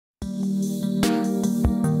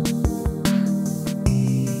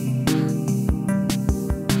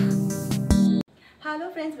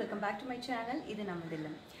friends, welcome back to my channel. இது NAMMADU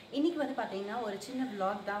ILLAM. இன்னைக்கு வந்து பாத்தீங்கன்னா ஒரு சின்ன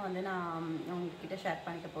vlog தான் வந்து நான் உங்ககிட்ட ஷேர்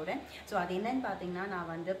பண்ணிக்க போறேன். சோ அது என்னன்னு பாத்தீங்கன்னா நான்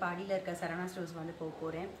வந்து பாடியில இருக்க சரவணா ஸ்டோர்ஸ் வந்து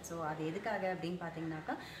போறேன். சோ அது எதுக்காக அப்படினு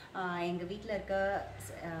பாத்தீங்கன்னாக்கா எங்க வீட்ல இருக்க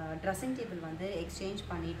ட்ரெஸ்ஸிங் டேபிள் வந்து எக்ஸ்சேஞ்ச்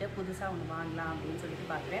பண்ணிட்டு புதுசா ஒன்னு வாங்கலாம் அப்படினு சொல்லிட்டு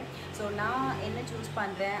பாக்குறேன். சோ நான் என்ன சூஸ்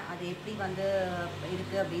பண்றேன், அது எப்படி வந்து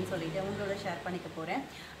இருக்கு அப்படினு சொல்லிட்டு உங்களோட ஷேர் பண்ணிக்க போறேன்.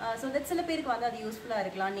 சோ தட் சில பேருக்கு வந்து அது யூஸ்ஃபுல்லா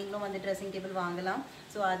இருக்கலாம். நீங்களும் வந்து ட்ரெஸ்ஸிங் டேபிள் வாங்கலாம்.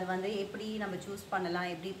 சோ அது வந்து எப்படி நம்ம சூஸ் பண்ணலாம்,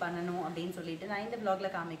 எப்படி பண்ணணும் அப்படினு சொல்லிட்டு நான் இந்த vlogல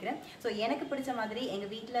காமிக்கிறேன். சோ எனக்கு பிடிச்ச மாதிரி எங்க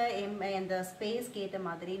வீட்ல இந்த ஸ்பேஸ்க்கு ஏத்த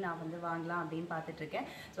மாதிரி நான் வந்து வாங்கலாம் அப்படினு பார்த்துட்டு இருக்கேன்.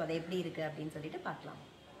 சோ அது எப்படி இருக்கு அப்படினு சொல்லிட்டு பார்க்கலாம்.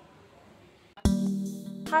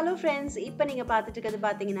 Hello friends, இப்போ நீங்க பார்த்துட்டு இருக்கிறது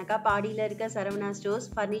பாத்தீங்கன்னாக்கா பாடியில இருக்க Saravana stores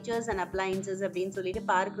furnitures and appliances அப்படின்னு சொல்லிட்டு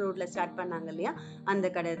பார்க் ரோட்ல ஸ்டார்ட் பண்ணாங்க இல்லையா, அந்த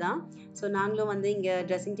கடை தான். ஸோ நாங்களும் வந்து இங்க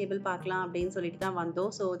ட்ரெஸ்ஸிங் டேபிள் பார்க்கலாம் அப்படின்னு சொல்லிட்டு தான்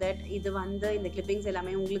வந்தோம். ஸோ தட் இது வந்து இந்த கிளிப்பிங்ஸ்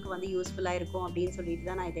எல்லாமே உங்களுக்கு வந்து யூஸ்ஃபுல்லா இருக்கும் அப்படின்னு சொல்லிட்டு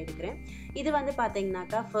தான் நான் இதை எடுக்கிறேன். இது வந்து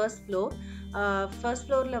பாத்தீங்கன்னாக்கா ஃபர்ஸ்ட்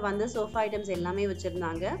ஃப்ளோர்ல வந்து சோஃபா ஐட்டம்ஸ் எல்லாமே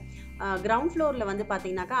வச்சிருந்தாங்க. கிரவுண்ட் ஃப்ளோர்ல வந்து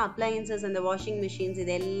பாத்தீங்கன்னாக்கா அப்ளையன்சஸ், அந்த வாஷிங் மிஷின்ஸ்,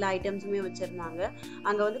 இது எல்லா ஐட்டம்ஸுமே வச்சிருந்தாங்க.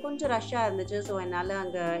 அங்க வந்து கொஞ்சம் ரஷ்ஷா இருந்துச்சு. ஸோ என்னால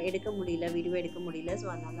அங்க எடுக்க முடியல, வீடியோ எடுக்க முடியல. ஸோ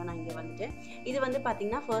அதனால தான் நான் இங்கே வந்துட்டேன். இது வந்து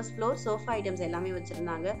பார்த்தீங்கன்னா ஃபர்ஸ்ட் ஃப்ளோர் சோஃபா ஐட்டம்ஸ் எல்லாமே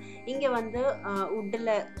வச்சுருந்தாங்க. இங்கே வந்து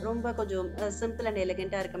உட்டில் ரொம்ப கொஞ்சம் சிம்பிள் அண்ட்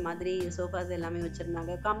எலிகெண்ட்டாக இருக்க மாதிரி சோஃபாஸ் எல்லாமே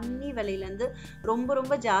வச்சுருந்தாங்க. கம்மி விலையிலேருந்து ரொம்ப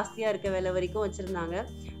ரொம்ப ஜாஸ்தியாக இருக்க விலை வரைக்கும் வச்சுருந்தாங்க.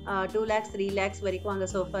 2 lakhs 3 lakhs வரைக்கும் அங்கே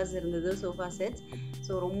சோஃபாஸ் இருந்தது, சோஃபா செட்ஸ்.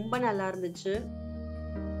 ஸோ ரொம்ப நல்லா இருந்துச்சு.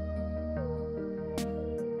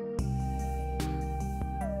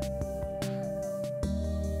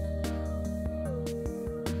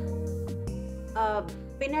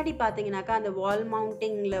 பின்னாடி பார்த்தீங்கன்னாக்கா அந்த வால்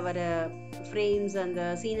மவுண்டிங்கில் வர ஃப்ரேம்ஸ், அந்த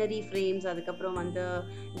சீனரி ஃப்ரேம்ஸ், அதுக்கப்புறம் வந்து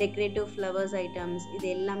டெக்கரேட்டிவ் ஃப்ளவர்ஸ் ஐட்டம்ஸ், இது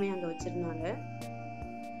எல்லாமே அங்கே வச்சுருந்தாங்க.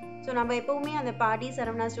 ஸோ நம்ம எப்போவுமே அந்த பாடி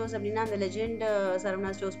சரவணா ஸ்டோர்ஸ் அப்படின்னா அந்த லெஜெண்ட் சரவணா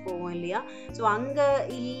ஸ்டோர்ஸ் போவோம் இல்லையா. ஸோ அங்கே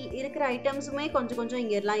இருக்கிற ஐட்டம்ஸுமே கொஞ்சம் கொஞ்சம்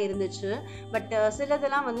இங்கெல்லாம் இருந்துச்சு. பட்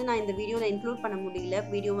சிலதெல்லாம் வந்து நான் இந்த வீடியோவில் இன்க்ளூட் பண்ண முடியல.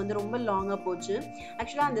 வீடியோ வந்து ரொம்ப லாங்காக போச்சு.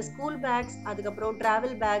 ஆக்சுவலாக அந்த ஸ்கூல் பேக்ஸ், அதுக்கப்புறம்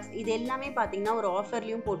ட்ராவல் பேக்ஸ், இது எல்லாமே பார்த்தீங்கன்னா ஒரு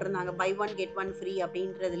ஆஃபர்லேயும் போட்டிருந்தாங்க. பை 1 get 1 ஃப்ரீ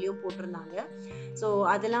அப்படின்றதுலையும் போட்டிருந்தாங்க. ஸோ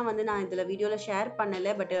அதெல்லாம் வந்து நான் இதில் வீடியோவில் ஷேர்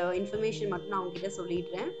பண்ணலை. பட் இன்ஃபர்மேஷன் மட்டும் நான் உங்ககிட்ட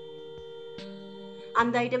சொல்லிடுறேன்.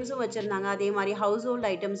 அந்த ஐட்டம்ஸும் வச்சுருந்தாங்க. அதே மாதிரி ஹவுஸ் ஹோல்ட்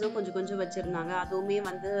ஐட்டம்ஸும் கொஞ்சம் கொஞ்சம் வச்சுருந்தாங்க. அதுவுமே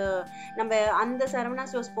வந்து நம்ம அந்த சரவணா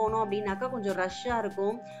ஸ்டோர்ஸ் போனோம் அப்படின்னாக்கா கொஞ்சம் ரஷ்ஷாக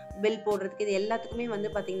இருக்கும். பில் போடுறதுக்கு இது எல்லாத்துக்குமே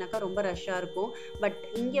வந்து பார்த்திங்கனாக்கா ரொம்ப ரஷ்ஷாக இருக்கும். பட்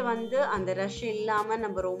இங்கே வந்து அந்த ரஷ் இல்லாமல்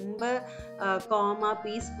நம்ம ரொம்ப காமாக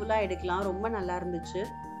பீஸ்ஃபுல்லாக எடுக்கலாம். ரொம்ப நல்லா இருந்துச்சு.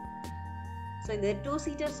 ஸோ இந்த 2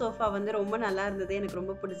 seater சோஃபா வந்து ரொம்ப நல்லா இருந்தது, எனக்கு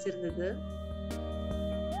ரொம்ப பிடிச்சிருந்தது.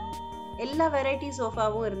 எல்லா வெரைட்டி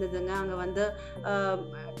சோஃபாவும் இருந்ததுங்க. அங்கே வந்து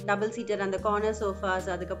டபுள் சீட்டர், அந்த கார்னர் சோஃபாஸ்,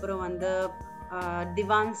 அதுக்கப்புறம் வந்து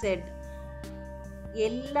டிவான் செட்,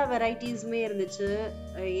 எல்லா வெரைட்டிஸுமே இருந்துச்சு.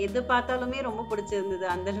 எது பார்த்தாலுமே ரொம்ப பிடிச்சிருந்தது,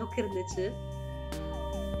 அந்த அளவுக்கு இருந்துச்சு.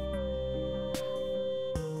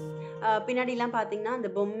 பின்னாடிலாம் பார்த்தீங்கன்னா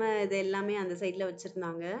அந்த பொம்மை இது எல்லாமே அந்த சைடில்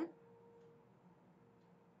வச்சுருந்தாங்க.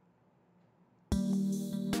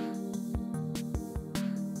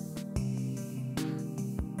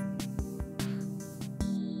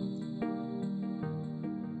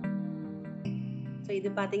 இது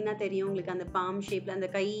பார்த்தீங்கன்னா தெரியும் உங்களுக்கு, அந்த பாம் ஷேப்ல, அந்த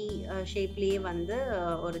கை ஷேப்லயே வந்து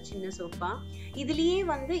ஒரு சின்ன சோஃபா. இதுலயே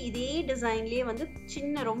வந்து இதே டிசைன்லயே வந்து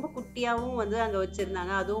சின்ன ரொம்ப குட்டியாவும் வந்து அங்க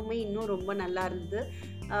வச்சிருந்தாங்க. அதுவுமே இன்னும் ரொம்ப நல்லா இருந்தது.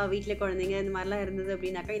 வீட்டில் குழந்தைங்க இந்த மாதிரிலாம் இருந்தது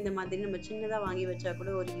அப்படின்னாக்கா இந்த மாதிரி நம்ம சின்னதாக வாங்கி வச்சா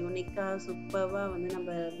கூட ஒரு யூனிக்காக சூப்பராக வந்து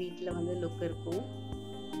நம்ம வீட்டில் வந்து லுக் இருக்கும்.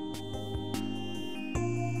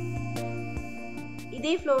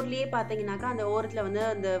 இதே ஃப்ளோர்லயே பார்த்தீங்கன்னாக்கா அந்த ஓரத்தில் வந்து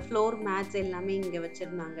அந்த ஃப்ளோர் மேட்ஸ் எல்லாமே இங்கே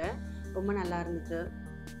வச்சுருந்தாங்க. ரொம்ப நல்லா இருந்தது.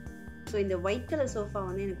 ஸோ இந்த ஒயிட் கலர் சோஃபா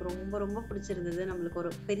வந்து எனக்கு ரொம்ப ரொம்ப பிடிச்சிருந்தது. நம்மளுக்கு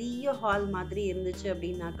ஒரு பெரிய ஹால் மாதிரி இருந்துச்சு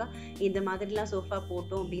அப்படின்னாக்கா இந்த மாதிரிலாம் சோஃபா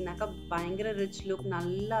போட்டோம் அப்படின்னாக்கா பயங்கர ரிச் லுக்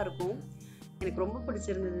நல்லா இருக்கும். எனக்கு ரொம்ப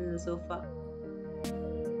பிடிச்சிருந்தது இந்த sofa.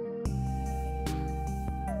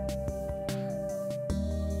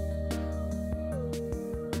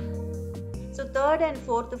 So 3rd and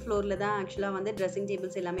 4th ஃப்ளோரில் தான் ஆக்சுவலாக வந்து ட்ரெஸ்ஸிங்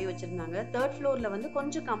டேபிள்ஸ் எல்லாமே வச்சுருந்தாங்க. 3rd ஃப்ளோரில் வந்து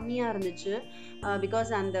கொஞ்சம் கம்மியாக இருந்துச்சு. பிகாஸ்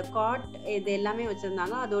அந்த காட் இது எல்லாமே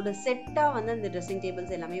வச்சுருந்தாங்க. அதோட செட்டாக வந்து அந்த ட்ரெஸ்ஸிங்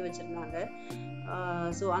டேபிள்ஸ் எல்லாமே வச்சுருந்தாங்க.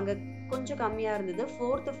 ஸோ அங்கே கொஞ்சம் கம்மியாக இருந்தது.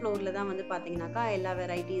 4th ஃப்ளோரில் தான் வந்து பார்த்தீங்கன்னாக்கா எல்லா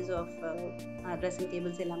வெரைட்டிஸ் ஆஃப் ட்ரெஸ்ஸிங்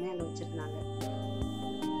டேபிள்ஸ் எல்லாமே அங்கே வச்சுருந்தாங்க.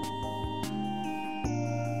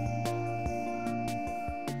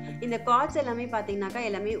 இந்த கார்ட்ஸ் எல்லாமே பார்த்தீங்கன்னாக்கா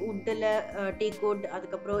எல்லாமே வுட்டில், டீக் வுட்,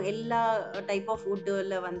 அதுக்கப்புறம் எல்லா டைப் ஆஃப்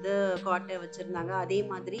வுட்டில் வந்து காட்டை வச்சுருந்தாங்க. அதே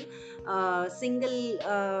மாதிரி சிங்கிள்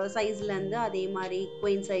சைஸ்லேருந்து அதே மாதிரி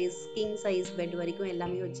queen size, king size bed வரைக்கும்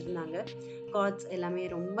எல்லாமே வச்சுருந்தாங்க. கார்ட்ஸ் எல்லாமே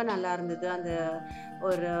ரொம்ப நல்லா இருந்தது. அந்த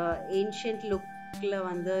ஒரு ஏன்ஷியன்ட் லுக்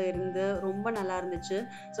வந்து இருந்து ரொம்ப நல்லா இருந்துச்சு.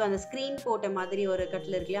 ஸோ அந்த ஸ்க்ரீன் போட்ட மாதிரி ஒரு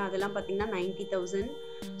கட்டில் இருக்கு இல்லையா, அதெல்லாம் பார்த்தீங்கன்னா 90,000.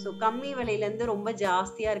 ஸோ கம்மி விலையிலேருந்து ரொம்ப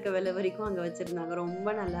ஜாஸ்தியாக இருக்க விலை வரைக்கும் அங்கே வச்சுருந்தாங்க.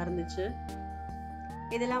 ரொம்ப நல்லா இருந்துச்சு.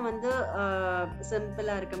 இதெல்லாம் வந்து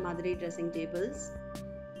சிம்பிளாக இருக்க மாதிரி ட்ரெஸ்ஸிங் டேபிள்ஸ்.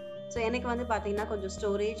 ஸோ எனக்கு வந்து பார்த்தீங்கன்னா கொஞ்சம்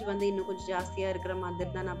ஸ்டோரேஜ் வந்து இன்னும் கொஞ்சம் ஜாஸ்தியாக இருக்கிற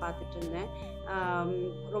மாதிரி தான் நான் பார்த்துட்டு இருந்தேன்.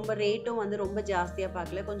 ரொம்ப ரேட்டும் வந்து ரொம்ப ஜாஸ்தியாக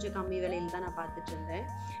பார்க்கல, கொஞ்சம் கம்மி விலையில் தான் நான் பார்த்துட்டு இருந்தேன்.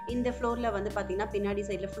 இந்த ஃப்ளோரில் வந்து பார்த்தீங்கன்னா பின்னாடி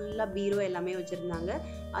சைடில் ஃபுல்லாக பீரோ எல்லாமே வச்சுருந்தாங்க.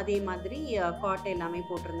 அதே மாதிரி காட் எல்லாமே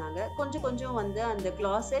போட்டிருந்தாங்க. கொஞ்சம் கொஞ்சம் வந்து அந்த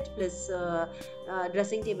கிளாசெட் ப்ளஸ்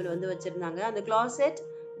ட்ரெஸ்ஸிங் டேபிள் வந்து வச்சுருந்தாங்க. அந்த கிளாசெட்,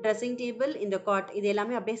 ட்ரெஸ்ஸிங் டேபிள், இந்த காட் இது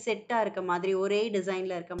எல்லாமே அப்படியே செட்டாக இருக்க மாதிரி ஒரே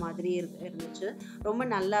டிசைனில் இருக்க மாதிரி இருந்துச்சு. ரொம்ப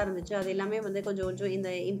நல்லா இருந்துச்சு. அது எல்லாமே வந்து கொஞ்சம் கொஞ்சம்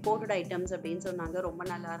இந்த இம்போர்ட்டட் ஐட்டம்ஸ் அப்படின்னு சொன்னாங்க. ரொம்ப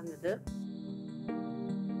நல்லா இருந்தது.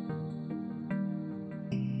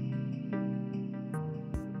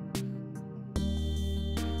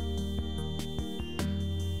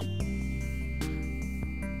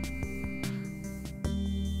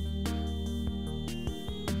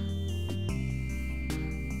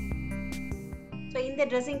 ஸோ இந்த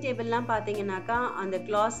ட்ரெஸ்ஸிங் டேபிள்லாம் பார்த்தீங்கன்னாக்கா அந்த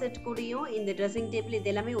கிளாசெட் கூடயும் இந்த ட்ரெஸ்ஸிங் டேபிள் இது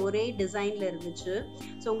எல்லாமே ஒரே டிசைனில் இருந்துச்சு.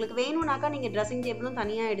 ஸோ உங்களுக்கு வேணும்னாக்கா நீங்கள் ட்ரெஸ்ஸிங் டேபிளும்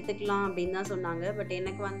தனியாக எடுத்துக்கலாம் அப்படின்னு தான் சொன்னாங்க. பட்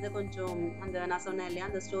எனக்கு வந்து கொஞ்சம் அந்த நான் சொன்னேன் இல்லையா,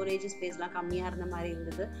 அந்த ஸ்டோரேஜ் ஸ்பேஸ்லாம் கம்மியாக இருந்த மாதிரி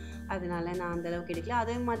இருந்தது. அதனால நான் அந்தளவுக்கு எடுக்கல.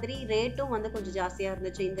 அதே மாதிரி ரேட்டும் வந்து கொஞ்சம் ஜாஸ்தியாக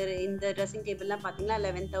இருந்துச்சு. இந்த ட்ரெஸ்ஸிங் டேபிள்லாம் பார்த்தீங்கன்னா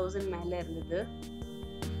 11,000 மேலே இருந்தது.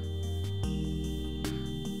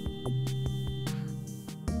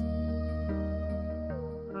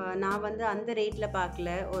 நான் வந்து அந்த ரேட்டில் பார்க்கல.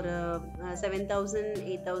 ஒரு 7,000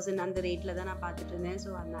 8,000 அந்த ரேட்டில் தான் நான் பார்த்துட்டு இருந்தேன்.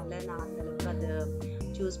 ஸோ அதனால நான் அந்தளவுக்கு அது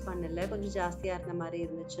சூஸ் பண்ணல. கொஞ்சம் ஜாஸ்தியாக இருந்த மாதிரி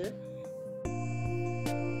இருந்துச்சு.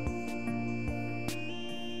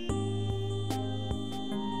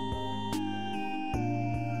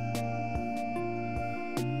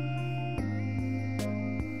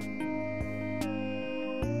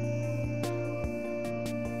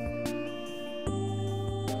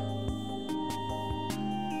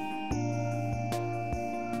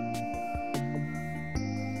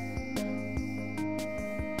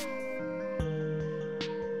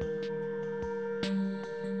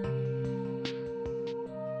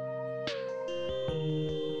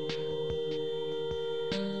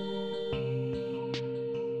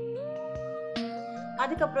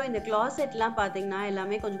 அதுக்கப்புறம் இந்த கிளாசெட்லாம் பார்த்தீங்கன்னா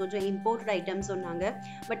எல்லாமே கொஞ்சம் கொஞ்சம் இம்போர்ட்டட் ஐட்டம்ஸ் சொன்னாங்க.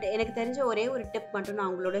 பட் எனக்கு தெரிஞ்ச ஒரே ஒரு டிப் மட்டும் நான்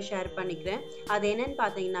உங்களோட ஷேர் பண்ணிக்கிறேன். அது என்னன்னு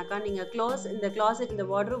பார்த்தீங்கன்னாக்கா, நீங்கள் இந்த கிளாசெட் இந்த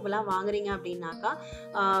வார்ட்ரோப்லாம் வாங்குறீங்க அப்படின்னாக்கா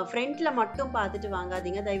ஃப்ரண்ட்டில் மட்டும் பார்த்துட்டு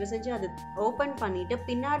வாங்காதீங்க. தயவு செஞ்சு அது ஓப்பன் பண்ணிவிட்டு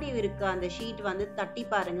பின்னாடி இருக்க அந்த ஷீட் வந்து தட்டி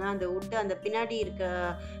பாருங்கள். அந்த உட்டு அந்த பின்னாடி இருக்க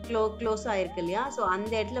க்ளோஸ் ஆகிருக்கு இல்லையா, ஸோ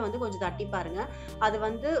அந்த இடத்துல வந்து கொஞ்சம் தட்டி பாருங்கள். அது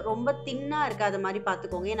வந்து ரொம்ப தின்னாக இருக்காத மாதிரி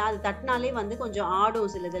பார்த்துக்கோங்க. ஏன்னா அது தட்டினாலே வந்து கொஞ்சம்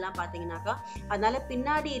ஆடும் சில இதெல்லாம் பார்த்தீங்கன்னாக்கா. அதனால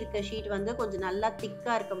பின்னாடி இருக்க ஷீட் வந்து கொஞ்சம் நல்லா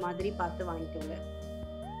திக்கா இருக்க மாதிரி பார்த்து வாங்கிக்கோங்க.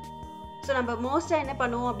 ஸோ நம்ம மோஸ்டா என்ன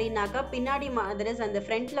பண்ணுவோம் அப்படின்னாக்கா, பின்னாடி அந்த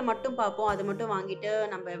ஃப்ரண்ட்ல மட்டும் பார்ப்போம், அது மட்டும் வாங்கிட்டு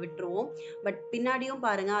நம்ம விட்டுருவோம். பட் பின்னாடியும்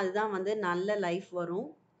பாருங்க, அதுதான் வந்து நல்ல லைஃப் வரும்.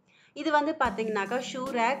 இது வந்து பார்த்தீங்கன்னாக்கா ஷூ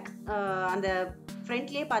ரேக். அந்த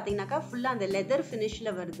ஃப்ரண்ட்லேயே பார்த்தீங்கன்னாக்கா ஃபுல்லாக அந்த லெதர்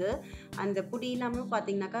ஃபினிஷில் வருது. அந்த புடி இல்லாமல்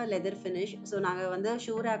பார்த்தீங்கன்னாக்கா லெதர் ஃபினிஷ். ஸோ நாங்கள் வந்து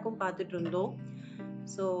ஷூ ரேக்கும் பார்த்துட்டு இருந்தோம்.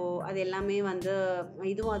 ஸோ அது எல்லாமே வந்து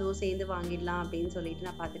அதுவும் சேர்ந்து வாங்கிடலாம் அப்படின்னு சொல்லிட்டு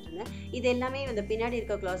நான் பார்த்துட்டு இருந்தேன். இது எல்லாமே இந்த பின்னாடி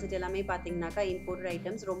இருக்க கிளாசெட் எல்லாமே பார்த்தீங்கன்னாக்கா இம்போர்ட்டட்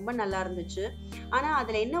ஐட்டம்ஸ். ரொம்ப நல்லா இருந்துச்சு. ஆனால்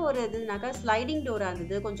அதில் என்ன ஒரு இதுனாக்கா ஸ்லைடிங் டோராக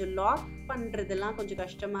இருந்தது. கொஞ்சம் லாக் பண்ணுறதெல்லாம் கொஞ்சம்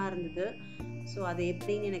கஷ்டமாக இருந்தது. ஸோ அது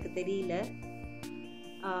எப்படின்னு எனக்கு தெரியல.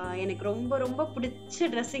 எனக்கு ரொம்ப ரொம்ப பிடிச்ச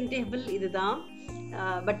ட்ரெஸ்ஸிங் டேபிள் இதுதான்.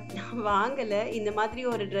 பட் நான் வாங்கலை. இந்த மாதிரி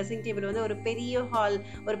ஒரு ட்ரெஸ்ஸிங் டேபிள் வந்து ஒரு பெரிய ஹால்,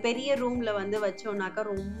 ஒரு பெரிய ரூமில் வந்து வச்சோம்னாக்கா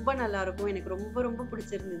ரொம்ப நல்லாயிருக்கும். எனக்கு ரொம்ப ரொம்ப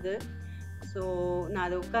பிடிச்சிருந்தது. ஸோ நான்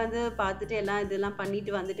அதை உட்காந்து பார்த்துட்டு இதெல்லாம்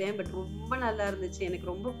பண்ணிட்டு வந்துட்டேன். பட் ரொம்ப நல்லா இருந்துச்சு.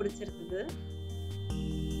 எனக்கு ரொம்ப பிடிச்சிருந்தது.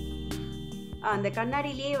 அந்த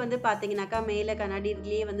கண்ணாடியிலேயே வந்து பார்த்தீங்கன்னாக்கா மேலே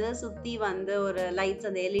கண்ணாடியிலேயே வந்து சுற்றி வந்து ஒரு லைட்ஸ்,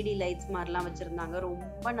 அந்த எல்இடி லைட்ஸ் மாதிரிலாம் வச்சுருந்தாங்க.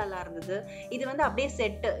 ரொம்ப நல்லா இருந்தது. இது வந்து அப்படியே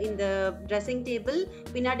செட்டு. இந்த ட்ரெஸ்ஸிங் டேபிள்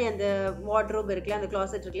பின்னாடி அந்த வார்ட்ரோப் இருக்குல்ல, அந்த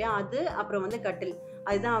கிளாசெட் இருக்குல்லையா, அது அப்புறம் வந்து கட்டில்,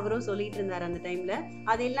 அதுதான் அவரும் சொல்லிட்டு இருந்தார் அந்த டைமில்.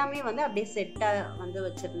 அது எல்லாமே வந்து அப்படியே செட்டாக வந்து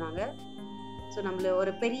வச்சுருந்தாங்க. ஸோ நம்மள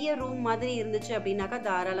ஒரு பெரிய ரூம் மாதிரி இருந்துச்சு அப்படின்னாக்கா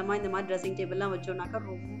தாராளமாக இந்த மாதிரி ட்ரெஸ்ஸிங் டேபிள்லாம் வச்சோம்னாக்கா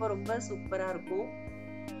ரொம்ப ரொம்ப சூப்பராக இருக்கும்.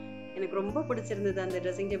 எனக்கு ரொம்ப பிடிச்சிருந்தது அந்த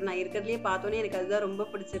ட்ரெஸ்ஸிங் டேபிள். நான் இருக்கிறதுலே பார்த்தோன்னே எனக்கு அதுதான் ரொம்ப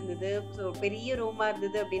பிடிச்சிருந்தது. ஸோ பெரிய ரூமாக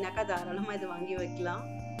இருந்தது அப்படின்னாக்கா தாராளமாக இது வாங்கி வைக்கலாம்.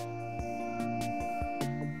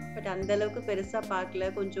 பட் அந்த அளவுக்கு பெருசா பார்க்கல.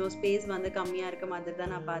 கொஞ்சம் ஸ்பேஸ் வந்து கம்மியா இருக்க மாதிரி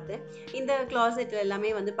தான் நான் பார்த்தேன். இந்த கிளாசெட் எல்லாமே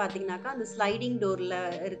வந்து பார்த்தீங்கன்னாக்கா அந்த ஸ்லைடிங் டோர்ல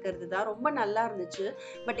இருக்கிறது தான் ரொம்ப நல்லா இருந்துச்சு.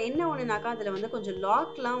 பட் என்ன ஒண்ணுனாக்கா அதுல வந்து கொஞ்சம்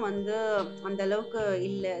லாக்லாம் வந்து அந்த அளவுக்கு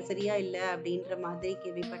இல்ல, சரியா இல்ல அப்படின்ற மாதிரி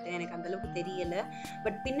கேள்விப்பட்டேன். எனக்கு அந்த அளவுக்கு தெரியல.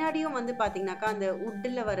 பட் பின்னாடியும் வந்து பார்த்தீங்கன்னாக்கா அந்த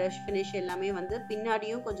வுட்ல வர ஃபினிஷ் எல்லாமே வந்து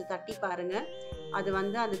பின்னாடியும் கொஞ்சம் தட்டி பாருங்க. அது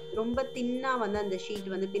வந்து அது ரொம்ப தின்னா வந்து அந்த ஷீட்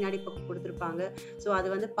வந்து பின்னாடி பக்கம் கொடுத்துருப்பாங்க. ஸோ அது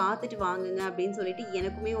வந்து பார்த்துட்டு வாங்குங்க அப்படின்னு சொல்லிட்டு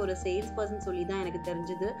எனக்குமே ஒரு சேல்ஸ் பர்சன் சொல்லி தான் எனக்கு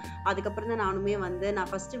தெரிஞ்சுது. அதுக்கப்புறம் தான் நானுமே வந்து நான்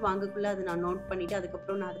ஃபர்ஸ்ட் வாங்கக்குள்ள அதை நான் நோட் பண்ணிட்டு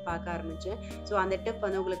அதுக்கப்புறம் நான் அதை பார்க்க ஆரம்பிச்சேன். ஸோ அந்த டிப்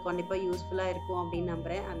வந்து உங்களுக்கு கண்டிப்பாக யூஸ்ஃபுல்லாக இருக்கும் அப்படின்னு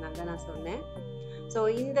நம்புறேன். அதனால தான் நான் சொன்னேன். ஸோ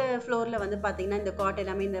இந்த ஃப்ளோரில் வந்து பார்த்தீங்கன்னா இந்த காட்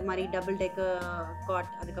எல்லாமே இந்த மாதிரி டபுள் டெக்கர்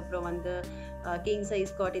காட், அதுக்கப்புறம் வந்து கிங்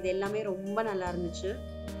சைஸ் காட், இது எல்லாமே ரொம்ப நல்லா இருந்துச்சு.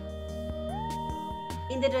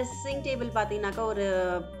 இந்த ட்ரெஸ்ஸிங் டேபிள் பார்த்தீங்கன்னாக்கா ஒரு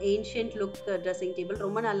ஏன்ஷியன்ட் லுக் ட்ரெஸ்ஸிங் டேபிள்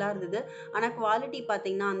ரொம்ப நல்லா இருந்தது. ஆனால் குவாலிட்டி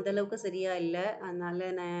பார்த்தீங்கன்னா அந்த அளவுக்கு சரியா இல்லை. அதனால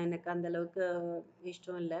எனக்கு அந்த அளவுக்கு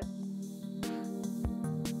இஷ்டம் இல்லை.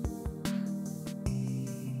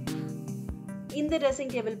 இந்த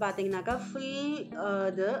ட்ரெஸ்ஸிங் டேபிள் பார்த்தீங்கன்னாக்கா ஃபுல்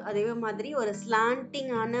இது அதே மாதிரி ஒரு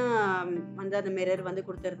ஸ்லாண்டிங்கான வந்து அந்த மிரர் வந்து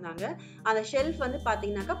கொடுத்துருந்தாங்க. அந்த ஷெல்ஃப் வந்து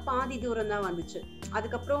பார்த்தீங்கன்னாக்கா பாதி தூரம் தான் வந்துச்சு.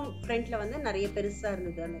 அதுக்கப்புறம் ஃப்ரண்ட்ல வந்து நிறைய பெருசாக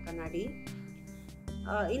இருந்தது அந்த கண்ணாடி.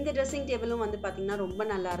 இந்த ட்ரெஸ்ஸிங் டேபிளும் வந்து பார்த்தீங்கன்னா ரொம்ப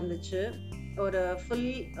நல்லா இருந்துச்சு. ஒரு ஃபுல்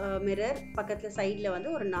மிரர் பக்கத்தில் சைடில் வந்து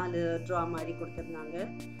ஒரு 4 ட்ரா மாதிரி கொடுத்துருந்தாங்க.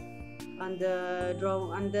 அந்த ட்ரா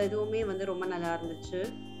அந்த இதுவுமே வந்து ரொம்ப நல்லா இருந்துச்சு.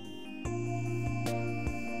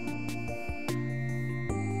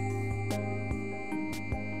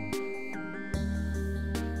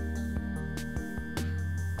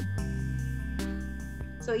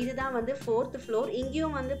 ஸோ இதுதான் வந்து 4th ஃப்ளோர்.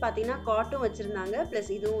 இங்கேயும் வந்து பார்த்தீங்கன்னா காட்டும் வச்சுருந்தாங்க,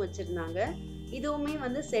 ப்ளஸ் இதுவும் வச்சுருந்தாங்க. இதுவுமே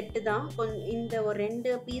வந்து செட்டு தான். இந்த ஒரு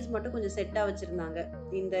 2 பீஸ் மட்டும் கொஞ்சம் செட்டாக வச்சுருந்தாங்க.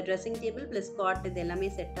 இந்த ட்ரெஸ்ஸிங் டேபிள் ப்ளஸ் காட் இது எல்லாமே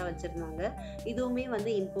செட்டாக வச்சுருந்தாங்க. இதுவுமே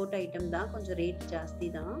வந்து இம்போர்ட் ஐட்டம் தான், கொஞ்சம் ரேட் ஜாஸ்தி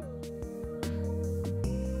தான்.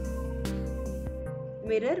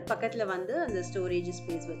 மிரர் பக்கத்தில் வந்து அந்த ஸ்டோரேஜ்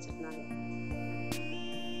ஸ்பேஸ் வச்சுருந்தாங்க.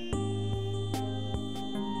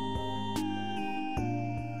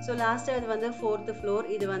 ஸோ லாஸ்ட்டாக இது வந்து 4th ஃப்ளோர்.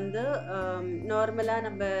 இது வந்து நார்மலாக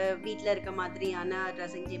நம்ம வீட்டில் இருக்க மாதிரியான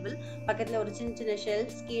ட்ரெஸ்ஸிங் டேபிள். பக்கத்தில் ஒரு சின்ன சின்ன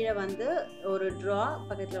ஷெல்ஃப்ஸ், கீழே வந்து ஒரு ட்ரா,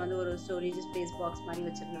 பக்கத்தில் வந்து ஒரு ஸ்டோரேஜ் ஸ்பேஸ் பாக்ஸ் மாதிரி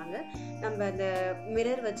வச்சுருந்தாங்க. நம்ம அந்த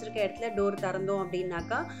மிரர் வச்சுருக்க இடத்துல டோர் திறந்தோம்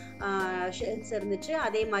அப்படின்னாக்கா ஷெல்ஃப்ஸ் இருந்துச்சு.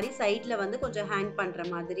 அதே மாதிரி சைடில் வந்து கொஞ்சம் ஹேங் பண்ணுற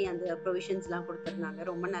மாதிரி அந்த ப்ரொவிஷன்ஸ்லாம் கொடுத்துருந்தாங்க.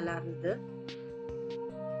 ரொம்ப நல்லா இருந்தது.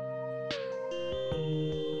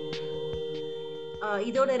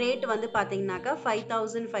 இதோட ரேட் வந்து பார்த்தீங்கன்னாக்கா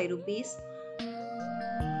 5005 rupees.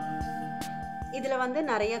 இதுல வந்து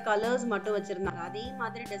நிறைய கலர்ஸ் மட்டும் வச்சிருந்தாங்க. அதே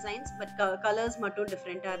மாதிரி டிசைன்ஸ், பட் கலர்ஸ் மட்டும்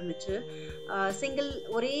டிஃப்ரெண்டா இருந்துச்சு.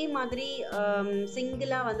 ஒரே மாதிரி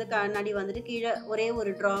சிங்கிளா வந்து கண்ணாடி வந்துட்டு கீழே ஒரே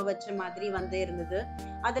ஒரு ட்ரா வச்ச மாதிரி வந்து இருந்தது.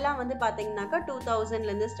 அதெல்லாம் வந்து பாத்தீங்கன்னாக்கா 2000ல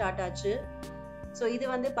இருந்து ஸ்டார்ட் ஆச்சு. ஸோ இது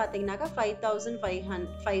வந்து பாத்தீங்கன்னாக்கா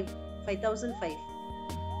 5005.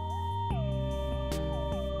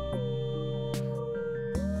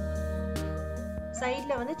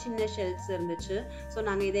 சைடில் வந்து சின்ன ஷெல்ஃப்ஸ் இருந்துச்சு. ஸோ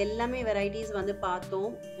நாங்கள் இது எல்லாமே வெரைட்டிஸ் வந்து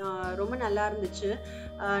பார்த்தோம். ரொம்ப நல்லா இருந்துச்சு.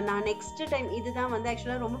 நான் நெக்ஸ்ட் டைம் இதுதான் வந்து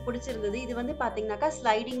ஆக்சுவலாக ரொம்ப பிடிச்சிருந்தது. இது வந்து பார்த்தீங்கன்னாக்கா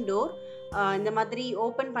ஸ்லைடிங் டோர். இந்த மாதிரி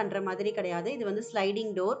ஓப்பன் பண்ணுற மாதிரி கிடையாது. இது வந்து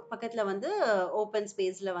ஸ்லைடிங் டோர். பக்கத்தில் வந்து ஓப்பன்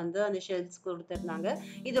ஸ்பேஸில் வந்து அந்த ஷெல்ஃப்ஸ் கொடுத்துருந்தாங்க.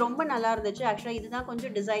 இது ரொம்ப நல்லா இருந்துச்சு. ஆக்சுவலாக இதுதான்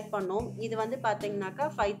கொஞ்சம் டிசைட் பண்ணோம். இது வந்து பார்த்தீங்கன்னாக்கா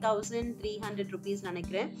 5300 rupees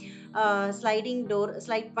நினைக்கிறேன். ஸ்லைடிங் டோர்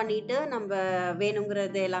ஸ்லைட் பண்ணிட்டு நம்ம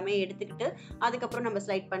வேணுங்கிறது எல்லாமே எடுத்துக்கிட்டு அதுக்கப்புறம் நம்ம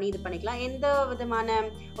ஸ்லைட் பண்ணி இது பண்ணிக்கலாம். எந்த விதமான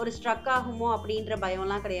ஒரு ஸ்ட்ரக் ஆகுமோ அப்படின்ற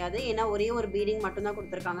பயம்லாம் கிடையாது. ஏன்னா ஒரே ஒரு பீடிங் மட்டும்தான்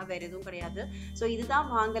கொடுத்துருக்காங்க, வேற எதுவும் கிடையாது. ஸோ இதுதான்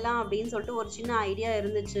வாங்கலாம் அப்படின்னு சொல்லிட்டு ஒரு சின்ன ஐடியா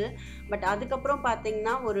இருந்துச்சு. பட் அதுக்கப்புறம்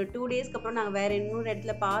பார்த்தீங்கன்னா ஒரு 2 டேஸ்க்கு அப்புறம் நாங்கள் வேற இன்னொரு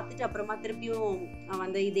இடத்துல பார்த்துட்டு அப்புறமா திருப்பியும்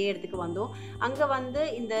வந்து இதே இடத்துக்கு வந்தோம். அங்கே வந்து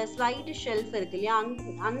இந்த ஸ்லைடு ஷெல்ஃப் இருக்கு இல்லையா,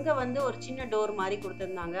 அங்கே வந்து ஒரு சின்ன டோர் மாதிரி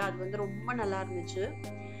கொடுத்துருந்தாங்க. அது வந்து ரொம்ப நல்லா இருந்துச்சு.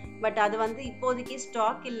 பட் அது வந்து இப்போதைக்கு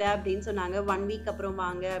ஸ்டாக் இல்லை அப்படின்னு சொன்னாங்க. 1 வீக் அப்புறம்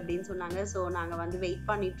வாங்க அப்படின்னு சொன்னாங்க. ஸோ நாங்கள் வந்து வெயிட்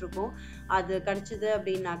பண்ணிட்டு இருக்கோம். அது கிடைச்சிது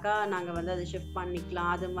அப்படின்னாக்கா நாங்கள் வந்து அதை ஷிஃப்ட்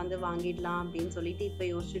பண்ணிக்கலாம், அது வந்து வாங்கிடலாம் அப்படின்னு சொல்லிட்டு இப்போ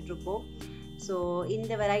யோசிச்சுட்டு இருக்கோம். ஸோ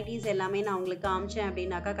இந்த வெரைட்டிஸ் எல்லாமே நான் உங்களுக்கு காமிச்சேன்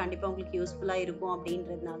அப்படின்னாக்கா கண்டிப்பாக உங்களுக்கு யூஸ்ஃபுல்லாக இருக்கும்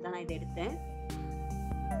அப்படின்றதுனால தான் நான் இதை எடுத்தேன்.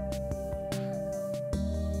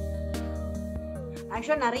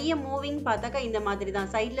 ஆக்சுவலாக நிறைய மூவிங் பார்த்தாக்கா இந்த மாதிரி தான்.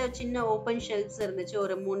 சைடில் சின்ன ஓப்பன் ஷெல்ஃப்ஸ் இருந்துச்சு,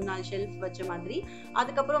 ஒரு 3-4 ஷெல்ஃப் வச்ச மாதிரி.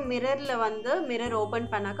 அதுக்கப்புறம் மிரரில் வந்து மிரர் ஓப்பன்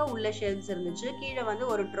பண்ணாக்கா உள்ள ஷெல்ஃப்ஸ் இருந்துச்சு. கீழே வந்து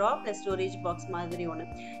ஒரு ட்ரா ப்ளஸ் ஸ்டோரேஜ் பாக்ஸ் மாதிரி ஒன்று.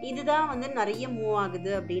 இதுதான் வந்து நிறைய மூவ்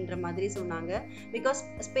ஆகுது அப்படின்ற மாதிரி சொன்னாங்க. பிகாஸ்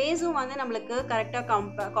ஸ்பேஸும் வந்து நம்மளுக்கு கரெக்டாக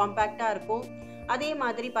காம்பேக்டாக இருக்கும். அதே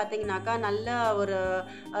மாதிரி பார்த்தீங்கன்னாக்கா நல்ல ஒரு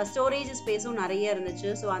ஸ்டோரேஜ் ஸ்பேஸும் நிறைய இருந்துச்சு.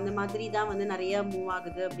 ஸோ அந்த மாதிரி தான் வந்து நிறைய மூவ்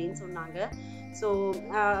ஆகுது அப்படின்னு சொன்னாங்க. ஸோ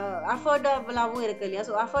அஃபோர்டபுளாகவும் இருக்குது இல்லையா?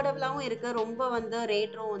 ஸோ அஃபோர்டபுளாகவும் இருக்குது, ரொம்ப வந்து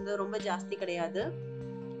ரேட்டும் வந்து ரொம்ப ஜாஸ்தி கிடையாது.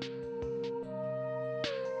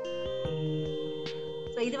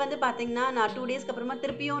 ஸோ இது வந்து பார்த்தீங்கன்னா, நான் 2 டேஸ்க்கு அப்புறமா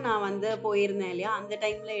திருப்பியும் நான் வந்து போயிருந்தேன் இல்லையா? அந்த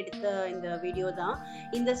டைம்ல எடுத்த இந்த வீடியோ தான்.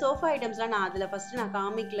 இந்த சோஃபா ஐட்டம்ஸ்லாம் நான் அதில ஃபர்ஸ்ட்டு நான்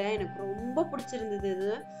காமிக்கல. எனக்கு ரொம்ப பிடிச்சிருந்தது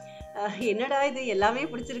இது. என்னடா இது எல்லாமே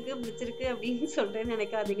பிடிச்சிருக்கு பிடிச்சிருக்கு அப்படின்னு சொல்லிட்டு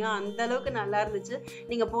நினைக்காதீங்க. அந்த அளவுக்கு நல்லா இருந்துச்சு.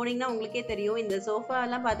 நீங்க போனீங்கன்னா உங்களுக்கே தெரியும். இந்த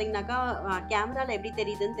சோஃபாலாம் பார்த்தீங்கன்னாக்கா, கேமரால எப்படி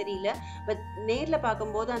தெரியுதுன்னு தெரியல. பட் நேர்ல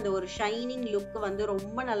பார்க்கும்போது அந்த ஒரு ஷைனிங் லுக் வந்து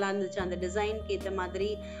ரொம்ப நல்லா இருந்துச்சு. அந்த டிசைனுக்கு ஏத்த மாதிரி,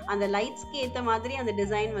 அந்த லைட்ஸ்க்கு ஏத்த மாதிரி அந்த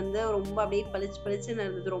டிசைன் வந்து ரொம்ப அப்படியே பளிச்சு பளிச்சுன்னு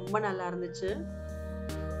இருந்தது. ரொம்ப நல்லா இருந்துச்சு.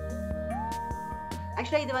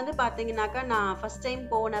 ஆக்சுவலா இது வந்து பார்த்தீங்கன்னாக்கா, நான் ஃபர்ஸ்ட் டைம்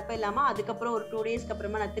போனப்ப இல்லாம, அதுக்கப்புறம் ஒரு 2 டேஸ்க்கு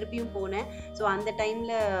அப்புறமா நான் திருப்பியும் போனேன். ஸோ அந்த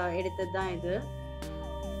டைம்ல எடுத்தது தான் இது.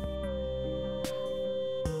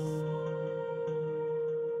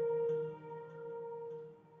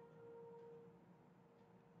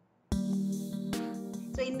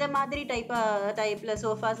 ஸோ இந்த மாதிரி டைப்ல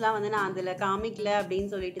சோஃபாஸ்லாம் வந்து நான் அதில காமிக்கல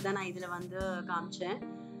அப்படின்னு சொல்லிட்டு தான் நான் இதில வந்து காமிச்சேன்.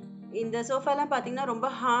 இந்த சோஃபாலாம் பார்த்தீங்கன்னா, ரொம்ப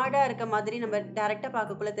ஹார்டா இருக்க மாதிரி நம்ம டைரக்ட்டா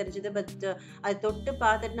பார்க்கக்குள்ள தெரிஞ்சது. பட் அது தொட்டு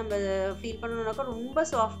பார்த்துட்டு நம்ம ஃபீல் பண்ணணும்னாக்கா ரொம்ப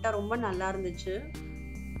சாஃப்ட்டா ரொம்ப நல்லா இருந்துச்சு.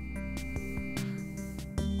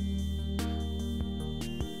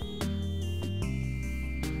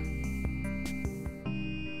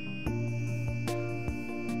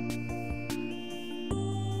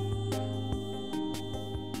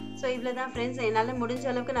 ஸோ இவ்வளோ தான் ஃப்ரெண்ட்ஸ். என்னால முடிஞ்ச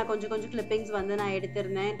அளவுக்கு நான் கொஞ்சம் கொஞ்சம் கிளிப்பிங்ஸ் வந்து நான்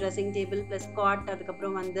எடுத்திருந்தேன். ட்ரெஸ்ஸிங் டேபிள் ப்ளஸ் காட்,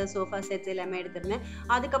 அதுக்கப்புறம் வந்து சோஃபா செட்ஸ் எல்லாமே எடுத்திருந்தேன்.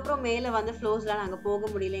 அதுக்கப்புறம் மேலே வந்து ஃப்ளோர்ஸ்லாம் நாங்க போக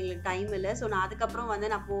முடியல. எங்களுக்கு டைம் இல்ல. ஸோ நான் அதுக்கப்புறம் வந்து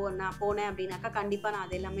நான் போனேன் அப்படின்னாக்கா, கண்டிப்பா நான்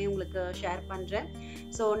அது எல்லாமே உங்களுக்கு ஷேர் பண்றேன்.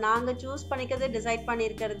 ஸோ நாங்க சூஸ் பண்ணிக்கிறது, டிசைட்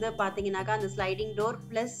பண்ணியிருக்கிறது பார்த்தீங்கன்னாக்கா, அந்த ஸ்லைடிங் டோர்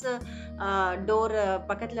ப்ளஸ் டோர்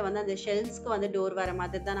பக்கத்துல வந்து அந்த ஷெல்ஃப்ஸ்க்கு வந்து டோர் வர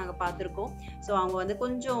மாதிரி தான் நாங்க பார்த்துருக்கோம். ஸோ அவங்க வந்து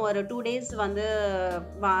கொஞ்சம் ஒரு 2 டேஸ் வந்து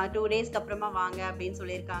 2 டேஸ்க்கு அப்புறமா வாங்க அப்படின்னு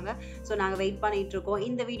சொல்லியிருக்காங்க. ஸோ நாங்க வெயிட் பண்ணிட்டு இருக்கோம்.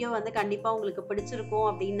 இந்த வீடியோ வந்து கண்டிப்பா உங்களுக்கு பிடிச்சிருக்கும்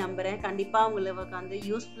அப்படின்னு நம்புறேன். கண்டிப்பா உங்களுக்கு வந்து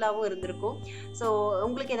யூஸ்ஃபுல்லாவும் இருந்திருக்கும். ஸோ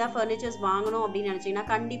உங்களுக்கு ஏதாவது ஃபர்னிச்சர்ஸ் வாங்கணும் அப்படின்னு நினைச்சீங்கன்னா,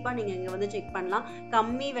 கண்டிப்பா நீங்க இங்க வந்து செக் பண்ணலாம்.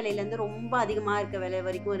 கம்மி விலையிலேருந்து ரொம்ப அதிகமா இருக்க விலை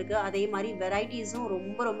வரைக்கும் இருக்கு. அதே மாதிரி வெரைட்டீஸும்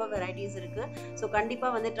ரொம்ப ரொம்ப வெரைட்டீஸ் இருக்கு. ஸோ கண்டிப்பா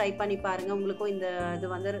வந்து ட்ரை பண்ணி பாருங்க. உங்களுக்கும் இந்த இது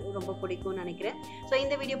வந்து ரொம்ப பிடிக்கும்னு நினைக்கிறேன். ஸோ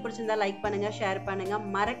இந்த வீடியோ பிடிச்சிருந்தா லைக் பண்ணுங்க, ஷேர் பண்ணுங்க,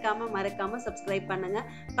 மறக்காம சப்ஸ்கிரைப் பண்ணுங்க.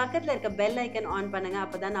 பக்கத்துல இருக்க பெல் ஐக்கன் ஆன் பண்ணுங்க.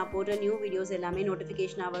 அப்பதான் நான் போடுற நியூ வீடியோஸ் எல்லாமே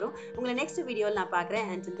நோட்டிஃபிகேஷனா வரும். உங்களை நெக்ஸ்ட் வீடியோல நான் பார்க்குறேன்.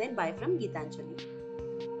 Until then, bye from Geethanjali.